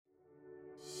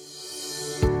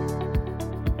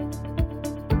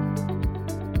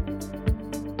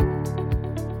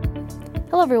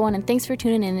Hello, everyone, and thanks for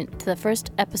tuning in to the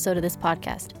first episode of this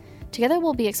podcast. Together,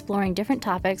 we'll be exploring different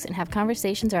topics and have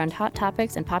conversations around hot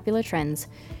topics and popular trends,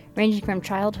 ranging from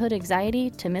childhood anxiety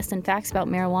to myths and facts about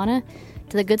marijuana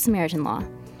to the Good Samaritan law.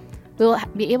 We will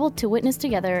be able to witness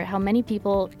together how many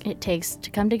people it takes to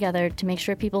come together to make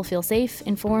sure people feel safe,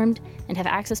 informed, and have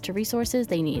access to resources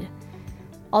they need.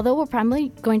 Although we're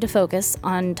primarily going to focus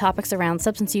on topics around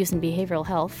substance use and behavioral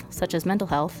health, such as mental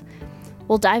health,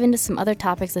 we'll dive into some other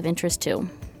topics of interest too.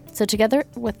 So together,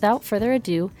 without further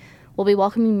ado, we'll be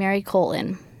welcoming Mary Cole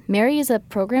in. Mary is a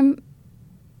program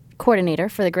coordinator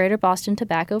for the Greater Boston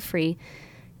Tobacco-Free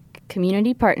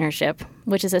Community Partnership,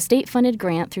 which is a state-funded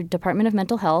grant through Department of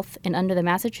Mental Health and under the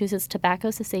Massachusetts Tobacco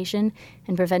Cessation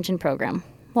and Prevention Program.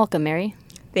 Welcome, Mary.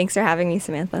 Thanks for having me,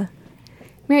 Samantha.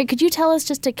 Mary, could you tell us,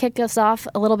 just to kick us off,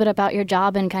 a little bit about your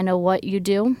job and kind of what you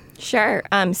do? Sure.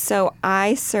 So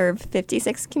I serve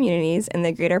 56 communities in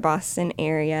the Greater Boston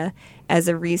area as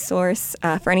a resource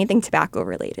for anything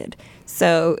tobacco-related.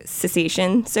 So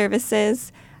cessation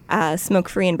services,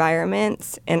 smoke-free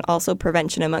environments, and also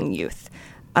prevention among youth.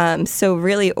 So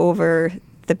really over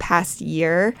the past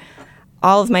year,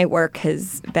 all of my work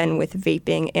has been with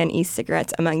vaping and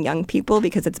e-cigarettes among young people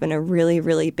because it's been a really,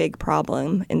 really big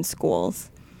problem in schools.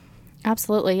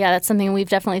 Absolutely. Yeah, that's something we've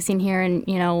definitely seen here in,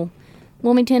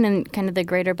 Wilmington and kind of the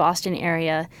greater Boston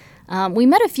area. We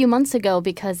met a few months ago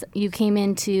because you came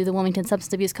into the Wilmington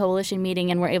Substance Abuse Coalition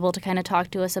meeting and were able to kind of talk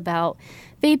to us about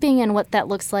vaping and what that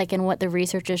looks like and what the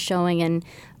research is showing. And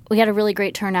we had a really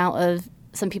great turnout of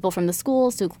some people from the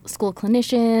schools, school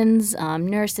clinicians,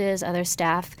 nurses, other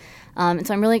staff. And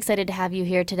so I'm really excited to have you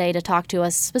here today to talk to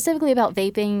us specifically about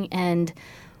vaping and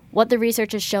what the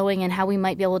research is showing and how we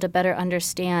might be able to better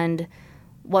understand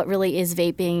what really is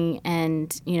vaping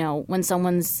and, when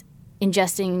someone's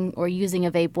ingesting or using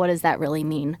a vape, what does that really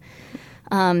mean?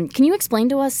 Can you explain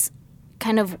to us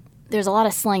kind of, there's a lot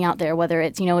of slang out there, whether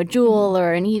it's, a Juul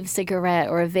or an e-cigarette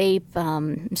or a vape.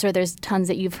 I'm sure there's tons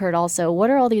that you've heard also. What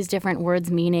are all these different words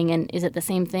meaning, and is it the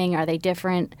same thing? Are they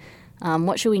different?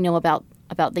 What should we know about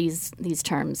these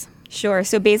terms? Sure.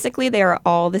 So basically they are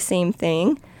all the same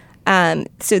thing.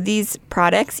 So these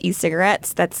products,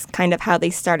 e-cigarettes, that's kind of how they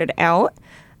started out.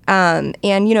 And,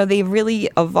 they really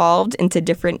evolved into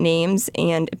different names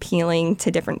and appealing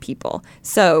to different people.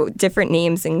 So different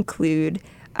names include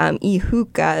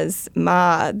e-hookahs,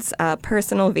 mods,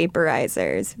 personal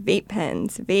vaporizers, vape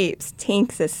pens, vapes,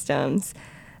 tank systems.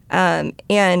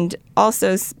 And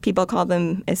also people call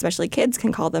them, especially kids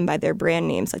can call them by their brand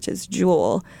names, such as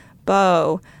Juul,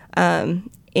 Bo,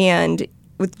 and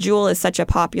with Juul is such a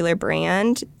popular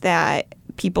brand that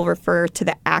people refer to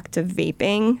the act of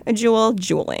vaping a Juul,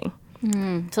 juuling.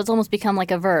 So it's almost become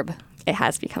like a verb. It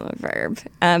has become a verb.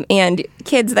 And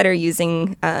kids that are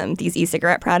using these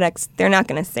e-cigarette products, they're not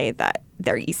going to say that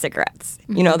they're e-cigarettes.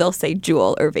 Mm-hmm. They'll say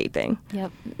Juul or vaping.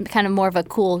 Yep. Kind of more of a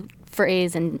cool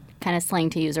phrase and kind of slang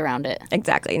to use around it.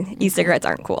 Exactly. E-cigarettes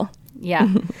aren't cool. Yeah.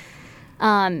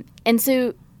 And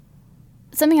so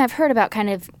something I've heard about kind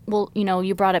of,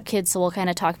 you brought up kids, so we'll kind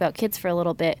of talk about kids for a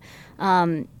little bit,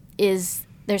 is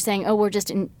they're saying, we're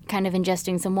just kind of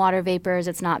ingesting some water vapors.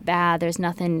 It's not bad. There's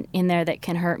nothing in there that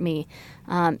can hurt me.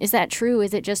 Is that true?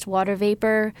 Is it just water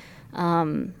vapor?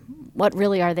 What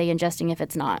really are they ingesting if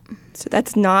it's not? So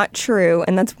that's not true,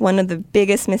 and that's one of the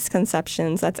biggest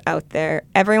misconceptions that's out there.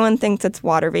 Everyone thinks it's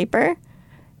water vapor.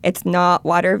 It's not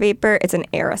water vapor. It's an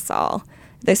aerosol.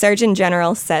 The Surgeon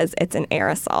General says it's an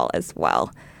aerosol as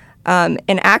well. And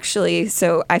actually,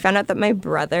 so I found out that my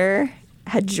brother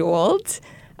had Juuled.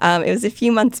 It was a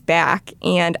few months back,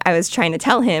 and I was trying to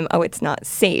tell him, it's not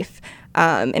safe.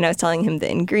 And I was telling him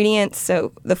the ingredients.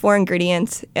 So the 4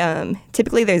 ingredients,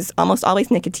 typically there's almost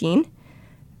always nicotine,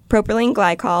 propylene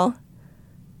glycol,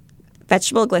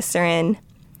 vegetable glycerin,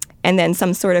 and then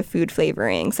some sort of food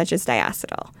flavoring, such as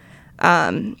diacetyl.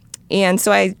 And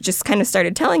so I just kind of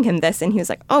started telling him this, and he was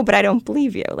like, but I don't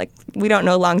believe you. Like, we don't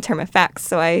know long-term effects.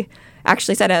 So I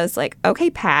actually said, I was like, okay,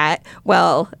 Pat,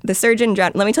 well, let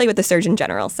me tell you what the Surgeon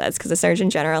General says, because the Surgeon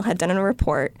General had done a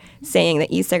report saying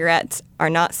that e-cigarettes are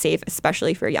not safe,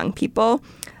 especially for young people.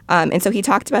 And so he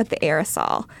talked about the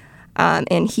aerosol,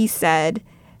 and he said,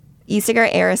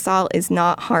 e-cigarette aerosol is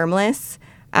not harmless.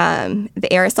 The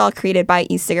aerosol created by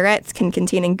e-cigarettes can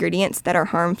contain ingredients that are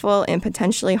harmful and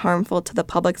potentially harmful to the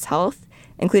public's health,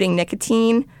 including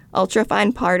nicotine,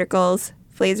 ultrafine particles,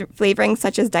 flavorings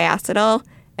such as diacetyl,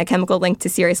 a chemical linked to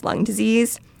serious lung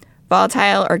disease,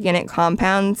 volatile organic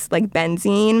compounds like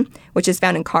benzene, which is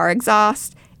found in car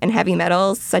exhaust, and heavy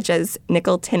metals such as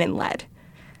nickel, tin, and lead.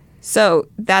 So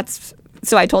that's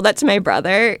So I told that to my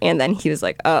brother, and then he was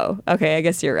like, oh, okay, I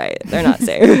guess you're right. They're not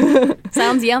safe.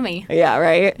 Sounds yummy. Yeah,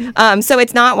 right? So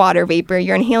it's not water vapor.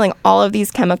 You're inhaling all of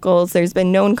these chemicals. There's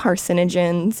been known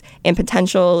carcinogens and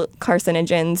potential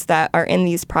carcinogens that are in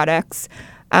these products.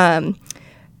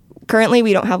 Currently,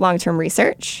 we don't have long-term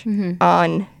research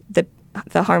on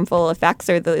the harmful effects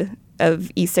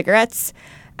of e-cigarettes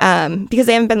because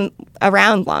they haven't been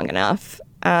around long enough.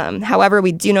 However,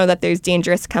 we do know that there's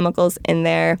dangerous chemicals in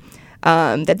there,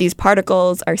 that these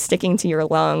particles are sticking to your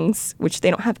lungs, which they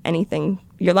don't have anything.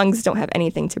 Your lungs don't have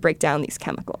anything to break down these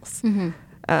chemicals.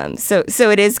 So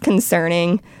it is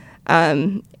concerning,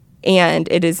 and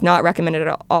it is not recommended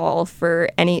at all for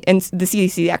any. And the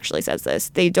CDC actually says this.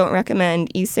 They don't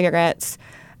recommend e-cigarettes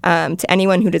to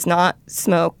anyone who does not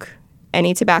smoke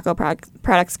any tobacco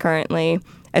products currently,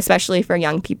 especially for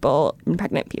young people and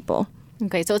pregnant people.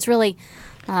 Okay, so it's really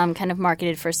kind of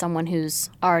marketed for someone who's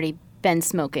already been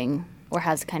smoking or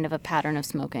has kind of a pattern of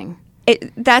smoking.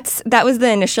 That was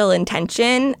the initial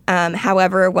intention.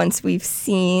 However, once we've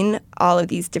seen all of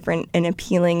these different and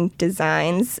appealing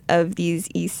designs of these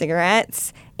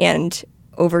e-cigarettes and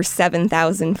over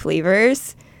 7,000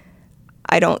 flavors,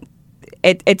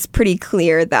 it's pretty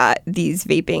clear that these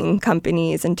vaping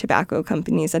companies and tobacco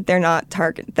companies, that they're not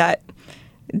that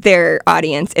their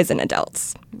audience isn't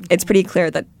adults. It's pretty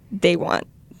clear that they want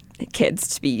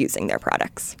kids to be using their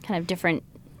products. Kind of different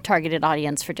targeted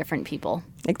audience for different people.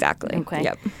 Exactly. Okay.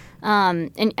 Yep.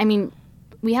 And I mean,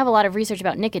 we have a lot of research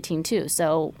about nicotine too.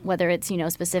 So whether it's,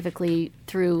 specifically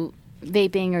through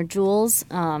vaping or Juuls,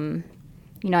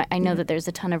 I know that there's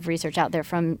a ton of research out there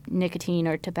from nicotine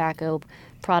or tobacco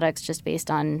products just based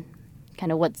on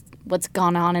kind of what's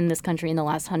gone on in this country in the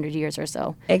last 100 years or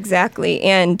so. Exactly.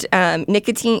 And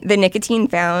the nicotine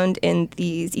found in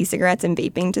these e-cigarettes and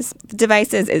vaping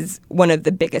devices is one of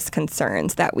the biggest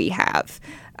concerns that we have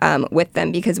with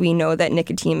them, because we know that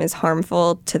nicotine is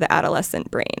harmful to the adolescent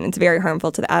brain. It's very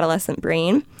harmful to the adolescent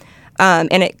brain,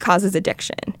 and it causes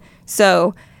addiction.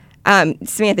 So,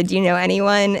 Samantha, do you know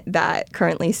anyone that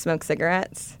currently smokes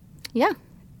cigarettes? Yeah.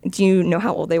 Do you know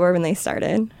how old they were when they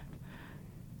started?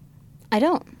 I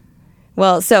don't.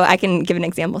 Well, so I can give an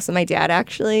example. So my dad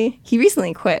he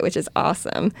recently quit, which is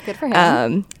awesome. Good for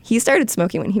him. He started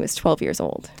smoking when he was 12 years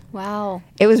old. Wow.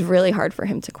 It was really hard for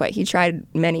him to quit. He tried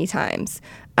many times.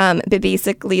 But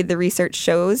basically, the research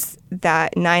shows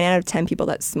that 9 out of 10 people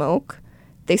that smoke,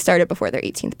 they started before their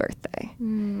 18th birthday.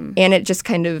 And it just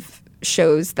kind of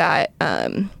shows that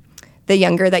the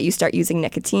younger that you start using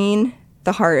nicotine,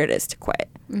 the harder it is to quit.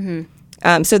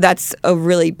 So that's a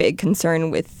really big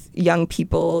concern with young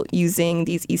people using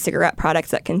these e-cigarette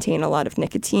products that contain a lot of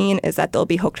nicotine, is that they'll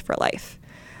be hooked for life.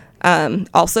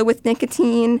 Also with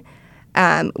nicotine,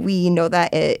 we know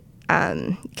that it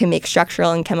can make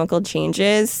structural and chemical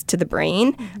changes to the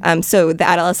brain. So the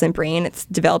adolescent brain, it's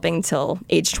developing until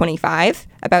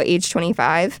about age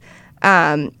 25.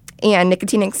 And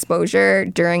nicotine exposure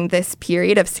during this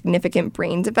period of significant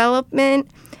brain development,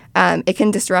 it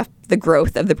can disrupt the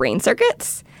growth of the brain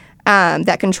circuits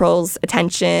that controls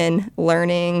attention,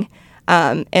 learning,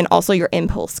 and also your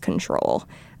impulse control.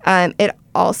 It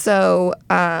also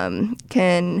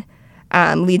can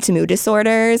lead to mood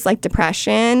disorders like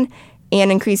depression,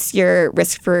 and increase your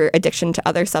risk for addiction to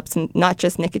other substances, not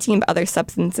just nicotine, but other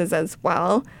substances as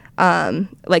well,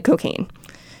 like cocaine.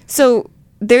 So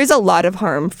there's a lot of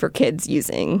harm for kids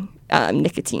using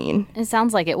nicotine. It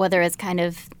sounds like it, whether it's kind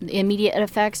of immediate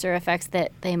effects or effects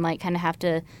that they might kind of have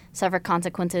to suffer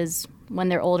consequences when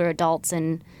they're older adults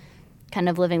and kind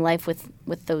of living life with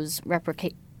those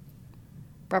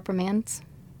reprimands.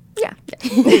 Yeah.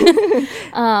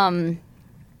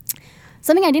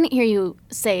 Something I didn't hear you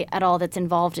say at all that's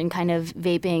involved in kind of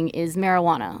vaping is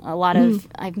marijuana.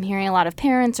 I'm hearing a lot of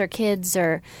parents or kids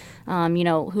or,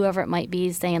 whoever it might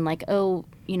be saying like, oh,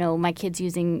 my kid's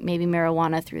using maybe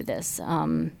marijuana through this.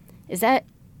 Is that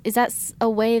a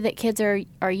way that kids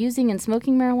are using and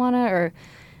smoking marijuana, or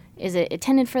is it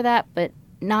intended for that but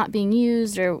not being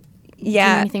used, or do you know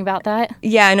anything about that?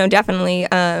 Yeah, no, definitely.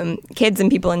 Kids and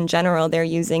people in general, they're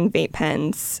using vape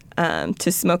pens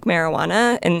to smoke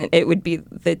marijuana, and it would be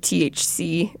the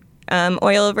THC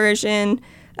oil version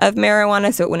of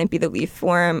marijuana, so it wouldn't be the leaf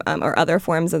form or other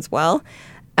forms as well.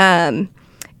 And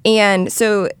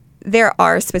so there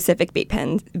are specific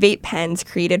vape pens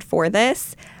created for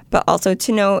this, but also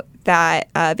to note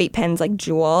that vape pens like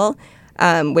Juul,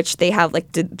 which they have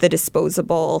like the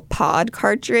disposable pod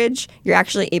cartridge, you're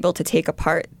actually able to take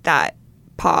apart that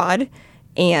pod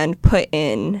and put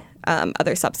in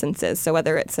other substances. So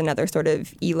whether it's another sort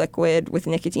of e-liquid with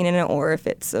nicotine in it, or if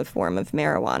it's a form of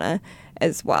marijuana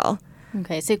as well.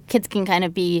 Okay, so kids can kind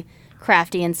of be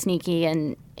crafty and sneaky,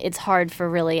 and it's hard for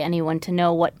really anyone to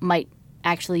know what might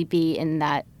actually be in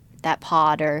that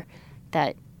pod or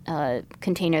that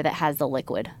container that has the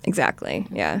liquid. Exactly.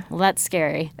 Yeah. Well, that's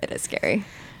scary. It is scary.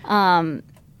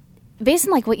 Based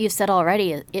on like what you've said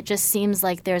already, it just seems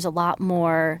like there's a lot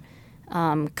more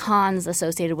cons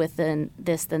associated with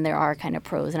this than there are kind of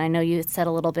pros. And I know you had said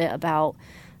a little bit about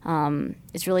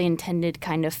it's really intended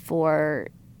kind of for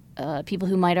people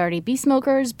who might already be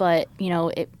smokers, but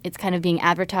it's kind of being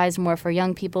advertised more for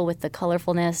young people with the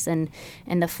colorfulness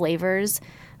and the flavors.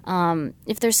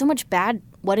 If there's so much bad,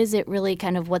 what is it really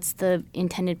kind of, what's the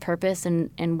intended purpose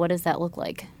and what does that look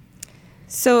like?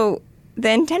 So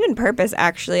the intended purpose,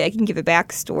 actually, I can give a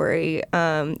backstory.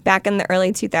 Back in the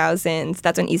early 2000s,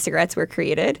 that's when e-cigarettes were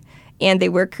created. And they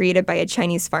were created by a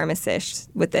Chinese pharmacist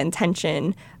with the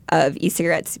intention of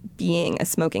e-cigarettes being a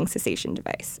smoking cessation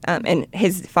device. And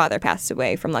his father passed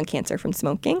away from lung cancer from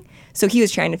smoking. So he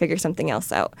was trying to figure something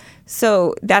else out.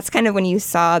 So that's kind of when you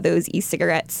saw those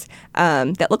e-cigarettes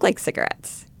that look like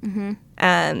cigarettes. Mm-hmm.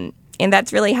 And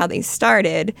that's really how they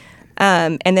started.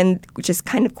 And then just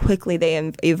kind of quickly they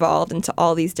evolved into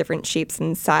all these different shapes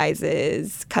and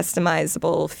sizes,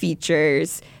 customizable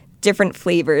features, different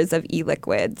flavors of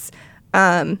e-liquids.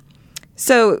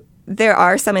 So there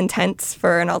are some intents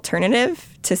for an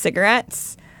alternative to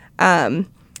cigarettes.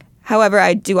 However,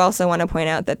 I do also want to point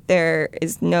out that there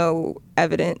is no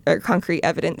concrete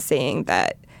evidence saying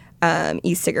that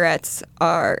e-cigarettes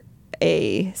are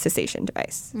a cessation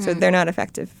device. So they're not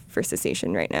effective for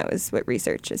cessation right now is what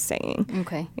research is saying.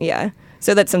 Okay. Yeah.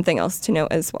 So that's something else to note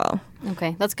as well.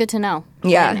 Okay. That's good to know.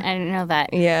 Yeah. I didn't know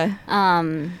that. Yeah.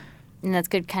 And that's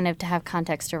good kind of to have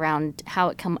context around how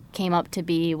it came up to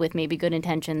be with maybe good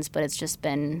intentions, but it's just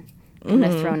been kind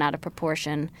of thrown out of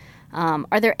proportion.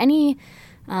 Are there any,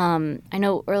 I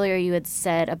know earlier you had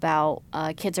said about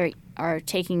kids are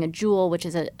taking a Juul, which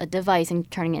is a device, and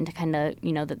turning it into kind of,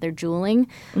 that they're juuling.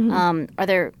 Mm-hmm. Are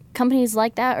there companies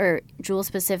like that, or Juul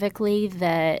specifically,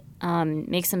 that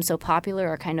makes them so popular,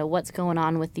 or kind of what's going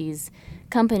on with these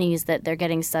companies that they're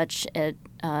getting such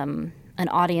an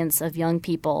audience of young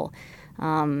people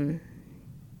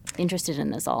interested in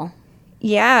this all?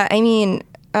 Yeah, I mean,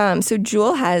 so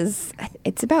Juul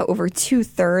it's about over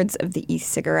 2/3 of the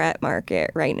e-cigarette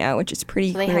market right now, which is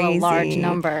pretty crazy. They have a large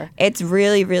number. It's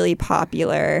really, really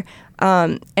popular.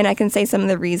 And I can say some of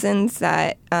the reasons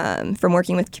that from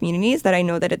working with communities that I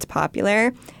know that it's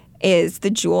popular is the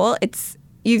Juul.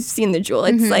 You've seen the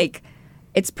Juul. It's like,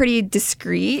 it's pretty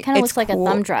discreet. Kind of looks like a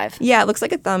thumb drive. Yeah, it looks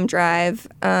like a thumb drive.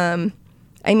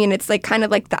 I mean, it's like kind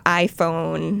of like the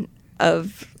iPhone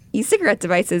of e-cigarette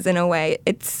devices in a way.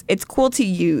 It's cool to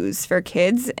use for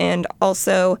kids, and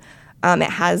also it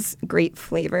has great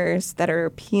flavors that are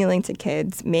appealing to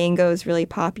kids. Mango is really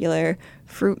popular,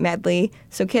 fruit medley,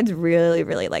 so kids really,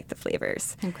 really like the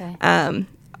flavors. Okay.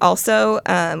 Also,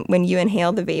 when you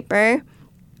inhale the vapor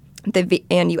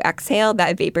and you exhale,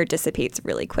 that vapor dissipates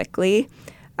really quickly.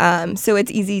 So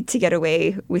it's easy to get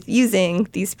away with using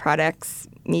these products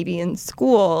maybe in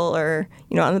school or,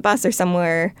 on the bus or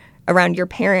somewhere around your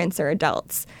parents or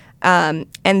adults. And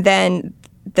then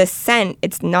the scent,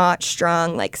 it's not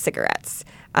strong like cigarettes.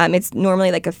 It's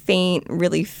normally like a faint,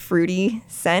 really fruity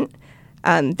scent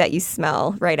that you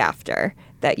smell right after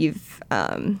that you've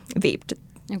vaped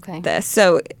this.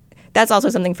 So that's also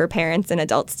something for parents and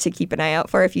adults to keep an eye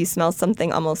out for. If you smell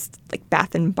something almost like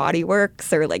Bath and Body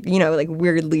Works or like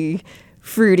weirdly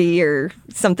fruity or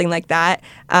something like that,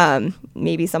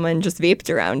 maybe someone just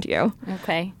vaped around you.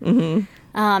 Okay. Mm-hmm.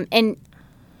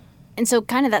 And so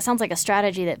kind of that sounds like a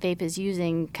strategy that vape is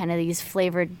using, kind of these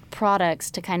flavored products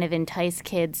to kind of entice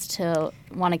kids to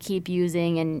want to keep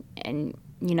using and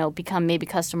become maybe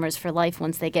customers for life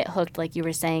once they get hooked, like you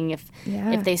were saying,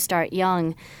 if they start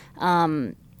young.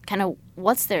 Kind of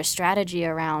what's their strategy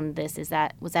around this? Was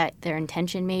that their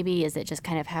intention maybe? Is it just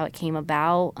kind of how it came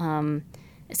about?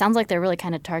 It sounds like they're really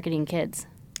kind of targeting kids.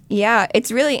 Yeah,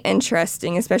 it's really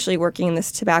interesting, especially working in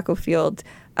this tobacco field,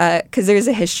 because there's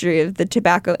a history of the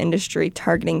tobacco industry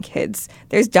targeting kids.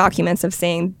 There's documents of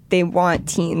saying they want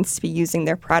teens to be using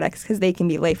their products because they can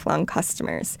be lifelong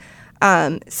customers.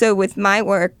 So with my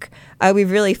work,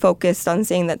 we've really focused on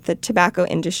saying that the tobacco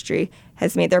industry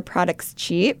has made their products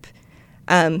cheap,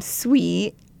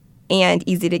 sweet, and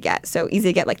easy to get. So easy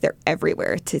to get, like they're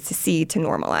everywhere to see, to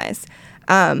normalize.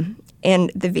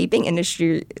 And the vaping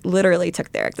industry literally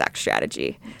took their exact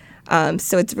strategy.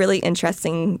 So it's really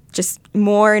interesting. Just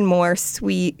more and more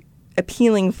sweet,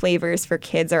 appealing flavors for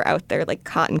kids are out there, like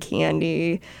cotton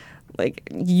candy, like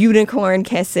unicorn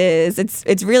kisses.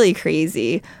 It's really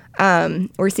crazy.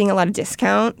 We're seeing a lot of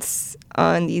discounts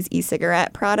on these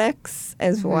e-cigarette products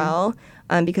as well,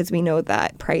 because we know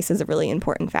that price is a really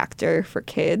important factor for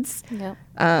kids. Yep.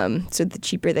 So the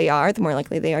cheaper they are, the more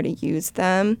likely they are to use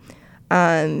them.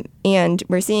 And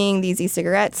we're seeing these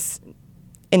e-cigarettes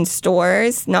in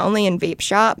stores, not only in vape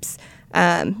shops,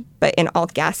 but in all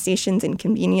gas stations and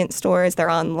convenience stores. They're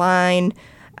online.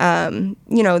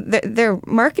 They're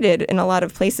marketed in a lot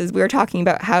of places. We were talking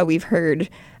about how we've heard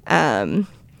on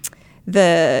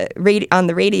the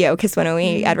radio, Kiss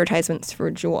 108 advertisements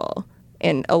for Juul.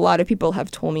 And a lot of people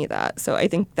have told me that. So I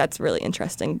think that's really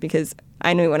interesting because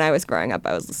I knew when I was growing up,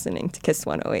 I was listening to Kiss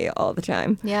 108 all the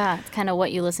time. Yeah, it's kind of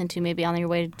what you listen to maybe on your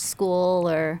way to school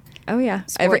or every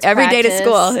day to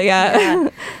school. Yeah.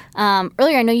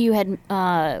 Earlier, I know you had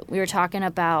we were talking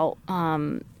about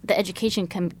the education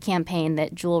campaign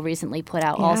that Juul recently put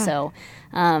out. Also,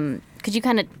 could you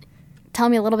kind of tell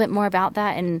me a little bit more about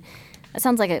that? And it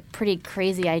sounds like a pretty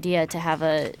crazy idea to have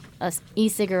a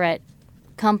e-cigarette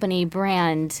company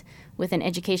brand with an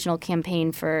educational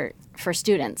campaign for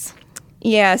students.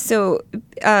 Yeah, so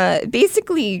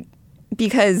basically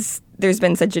because there's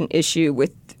been such an issue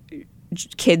with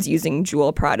kids using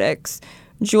Juul products,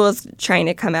 Juul's trying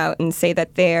to come out and say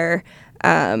that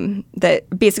that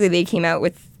basically they came out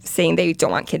with saying they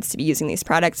don't want kids to be using these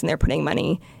products and they're putting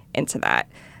money into that.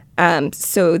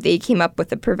 So they came up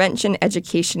with a prevention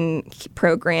education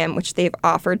program, which they've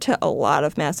offered to a lot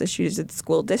of Massachusetts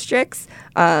school districts.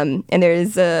 And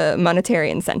there's a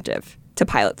monetary incentive to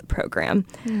pilot the program.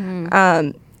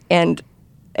 And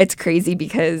it's crazy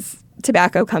because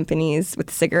tobacco companies with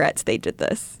cigarettes, they did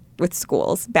this with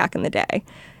schools back in the day.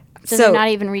 So they're not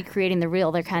even recreating the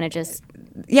reel. They're kind of just...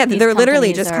 Yeah, they're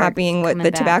literally just copying what the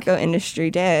tobacco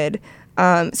industry did.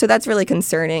 So that's really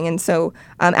concerning. And so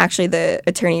actually the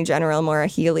Attorney General, Maura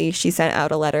Healey, she sent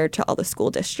out a letter to all the school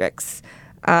districts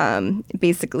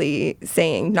basically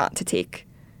saying not to take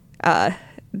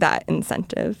that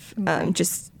incentive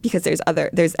just because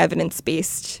there's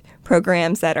evidence-based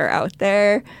programs that are out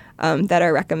there that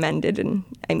are recommended. And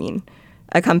I mean,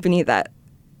 a company that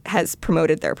has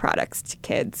promoted their products to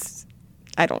kids,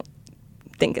 I don't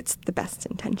think it's the best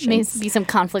intentions. Maybe some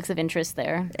conflicts of interest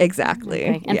there. Exactly.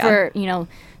 Okay. And for,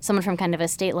 someone from kind of a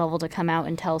state level to come out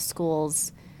and tell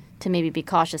schools to maybe be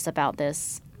cautious about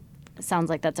this, it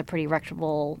sounds like that's a pretty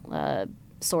reputable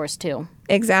source too.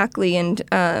 Exactly. And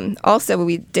also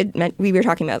we were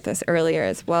talking about this earlier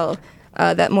as well,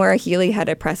 that Maura Healey had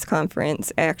a press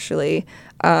conference actually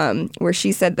where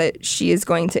she said that she is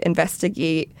going to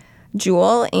investigate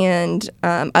Juul and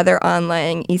other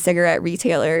online e-cigarette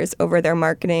retailers over their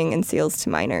marketing and sales to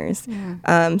minors.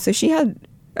 So she had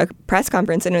a press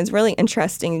conference, and it was really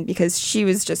interesting because she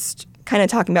was just kind of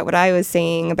talking about what I was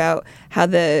saying about how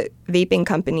the vaping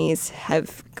companies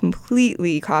have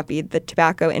completely copied the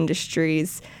tobacco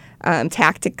industry's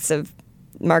tactics of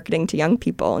marketing to young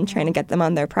people and trying to get them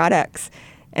on their products.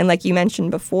 And like you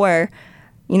mentioned before,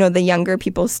 the younger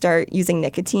people start using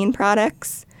nicotine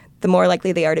products, the more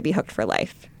likely they are to be hooked for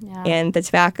life. Yeah. And the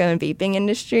tobacco and vaping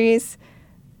industries,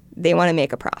 they want to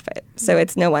make a profit. So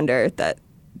it's no wonder that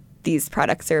these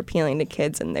products are appealing to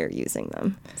kids and they're using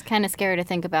them. It's kind of scary to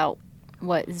think about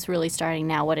what is really starting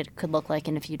now, what it could look like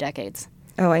in a few decades.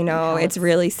 Oh, I know. It's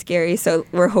really scary. So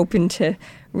we're hoping to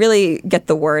really get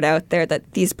the word out there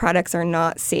that these products are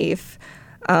not safe.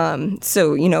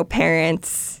 So,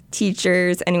 parents,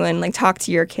 teachers, anyone, talk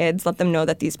to your kids, let them know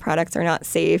that these products are not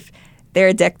safe.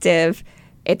 They're addictive.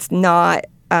 It's not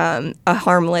a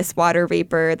harmless water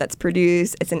vapor that's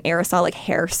produced. It's an aerosol like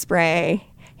hairspray.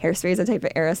 Hairspray is a type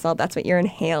of aerosol. That's what you're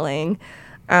inhaling.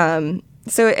 So,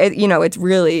 it's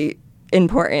really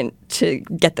important to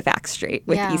get the facts straight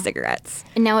with e-cigarettes.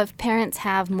 And now if parents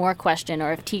have more questions,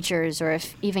 or if teachers or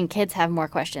if even kids have more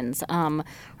questions, are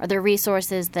there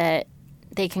resources that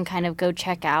they can kind of go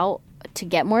check out to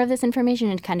get more of this information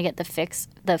and kind of get the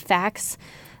facts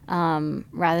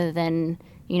rather than,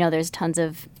 there's tons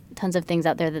of things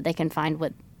out there that they can find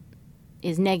what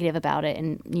is negative about it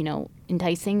and,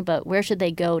 enticing, but where should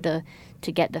they go to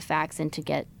get the facts and to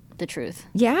get the truth?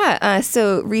 Yeah.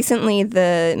 So recently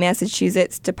the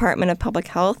Massachusetts Department of Public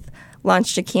Health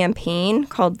launched a campaign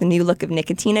called The New Look of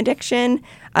Nicotine Addiction.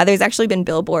 There's actually been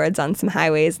billboards on some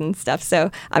highways and stuff,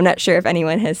 so I'm not sure if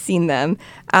anyone has seen them.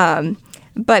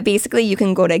 But basically you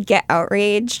can go to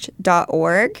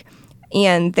getoutraged.org,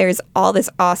 and there's all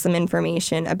this awesome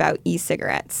information about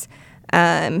e-cigarettes.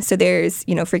 So there's,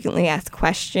 frequently asked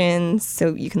questions,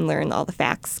 so you can learn all the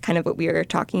facts, kind of what we were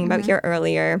talking about here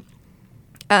earlier.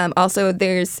 Also,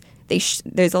 there's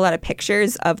a lot of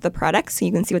pictures of the products, so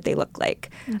you can see what they look like.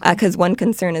 Because one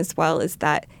concern as well is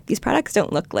that these products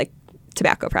don't look like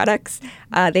tobacco products.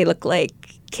 They look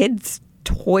like kids'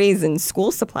 toys and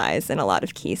school supplies in a lot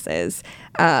of cases.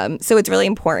 So it's really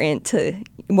important to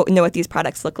know what these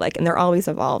products look like, and they're always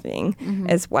evolving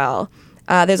as well.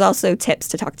 There's also tips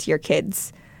to talk to your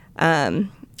kids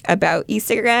about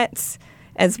e-cigarettes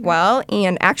as well.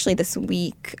 And actually this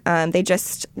week, they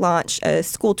just launched a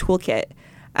school toolkit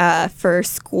for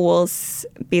schools,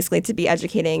 basically to be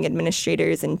educating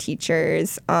administrators and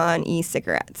teachers on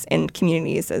e-cigarettes and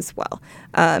communities as well.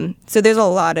 So there's a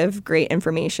lot of great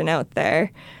information out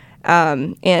there.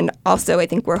 And also, I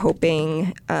think we're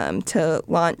hoping to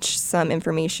launch some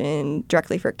information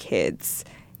directly for kids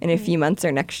in a few months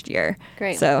or next year.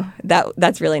 Great. So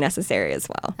that's really necessary as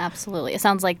well. Absolutely. It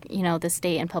sounds like, the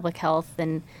state and public health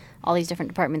and all these different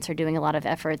departments are doing a lot of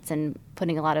efforts and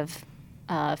putting a lot of,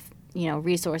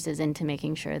 resources into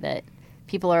making sure that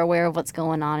people are aware of what's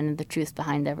going on and the truth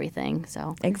behind everything.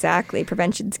 So Exactly.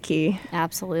 Prevention's key.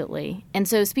 Absolutely. And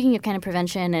so speaking of kind of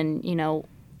prevention and,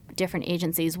 different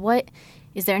agencies,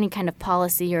 is there any kind of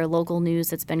policy or local news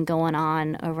that's been going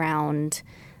on around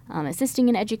assisting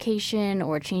in education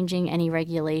or changing any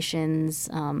regulations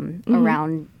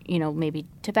around, maybe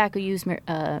tobacco use,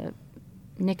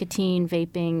 nicotine,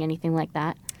 vaping, anything like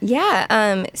that?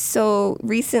 Yeah. So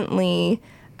recently,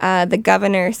 the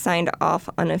governor signed off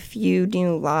on a few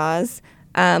new laws.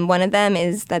 One of them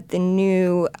is that the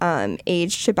new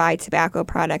age to buy tobacco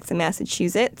products in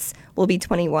Massachusetts will be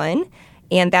 21,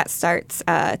 and that starts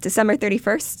December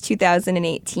 31st,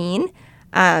 2018.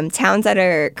 Towns that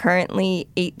are currently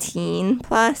 18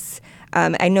 plus,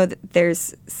 I know that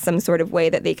there's some sort of way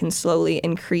that they can slowly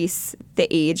increase the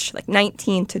age, like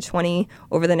 19 to 20,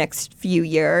 over the next few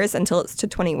years until it's to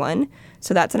 21.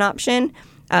 So that's an option.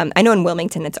 I know in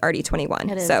Wilmington it's already 21,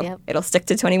 It'll stick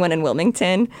to 21 in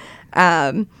Wilmington.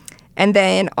 And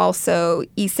then also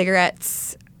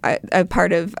e-cigarettes, a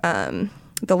part of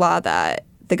the law that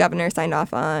the governor signed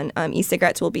off on,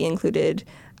 e-cigarettes will be included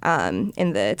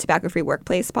in the tobacco-free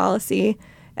workplace policy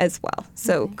as well.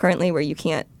 So currently where you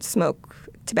can't smoke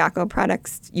tobacco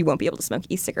products, you won't be able to smoke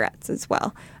e-cigarettes as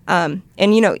well. And,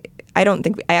 I don't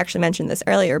think I actually mentioned this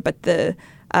earlier, but the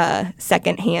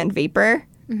secondhand vapor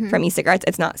from e-cigarettes,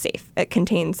 it's not safe. It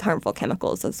contains harmful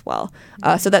chemicals as well.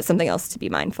 So that's something else to be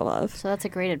mindful of. So that's a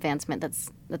great advancement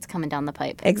that's coming down the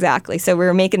pipe. Exactly. So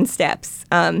we're making steps.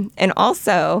 And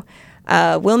also,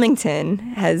 Wilmington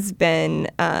has been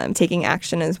taking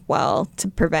action as well to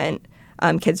prevent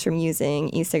kids from using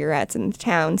e-cigarettes in the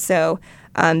town. So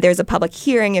there's a public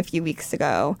hearing a few weeks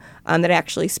ago that I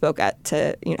actually spoke at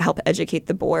to help educate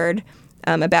the board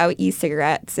about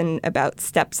e-cigarettes and about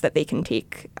steps that they can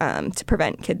take to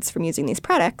prevent kids from using these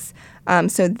products.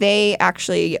 So they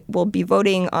actually will be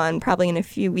voting on, probably in a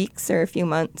few weeks or a few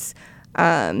months,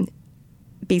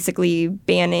 basically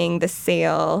banning the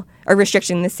sale or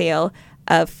restricting the sale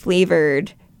of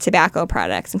flavored tobacco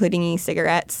products, including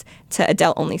e-cigarettes, to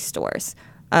adult-only stores.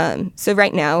 So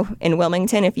right now in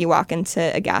Wilmington, if you walk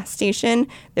into a gas station,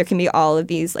 there can be all of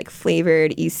these like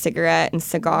flavored e-cigarette and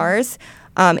cigars.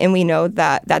 And we know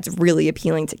that that's really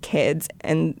appealing to kids.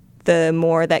 And the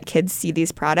more that kids see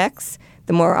these products,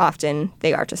 the more often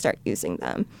they are to start using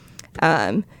them.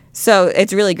 So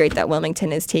it's really great that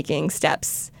Wilmington is taking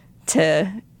steps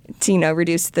to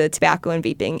reduce the tobacco and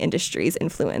vaping industry's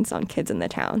influence on kids in the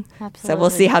town. Absolutely. So we'll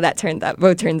see how that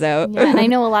vote turns out. Yeah, and I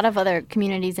know a lot of other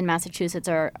communities in Massachusetts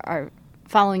are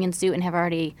following in suit and have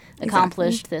already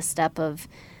accomplished this step of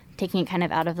taking it kind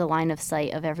of out of the line of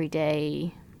sight of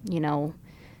everyday,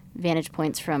 vantage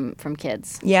points from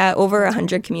kids. Yeah, over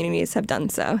 100 communities have done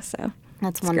so. So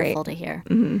that's wonderful to hear.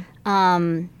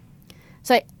 Mm-hmm.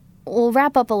 We'll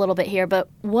wrap up a little bit here, but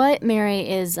what, Mary,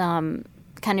 is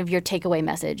kind of your takeaway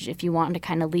message if you want to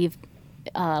kind of leave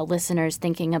listeners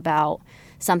thinking about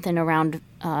something around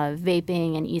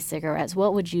vaping and e-cigarettes?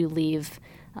 What would you leave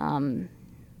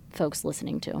folks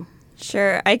listening to?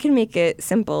 Sure. I can make it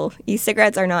simple.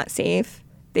 E-cigarettes are not safe.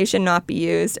 They should not be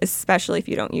used, especially if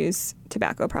you don't use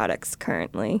tobacco products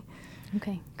currently.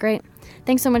 Okay, great.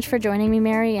 Thanks so much for joining me,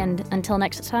 Mary. And until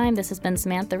next time, this has been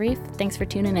Samantha Reef. Thanks for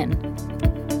tuning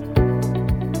in.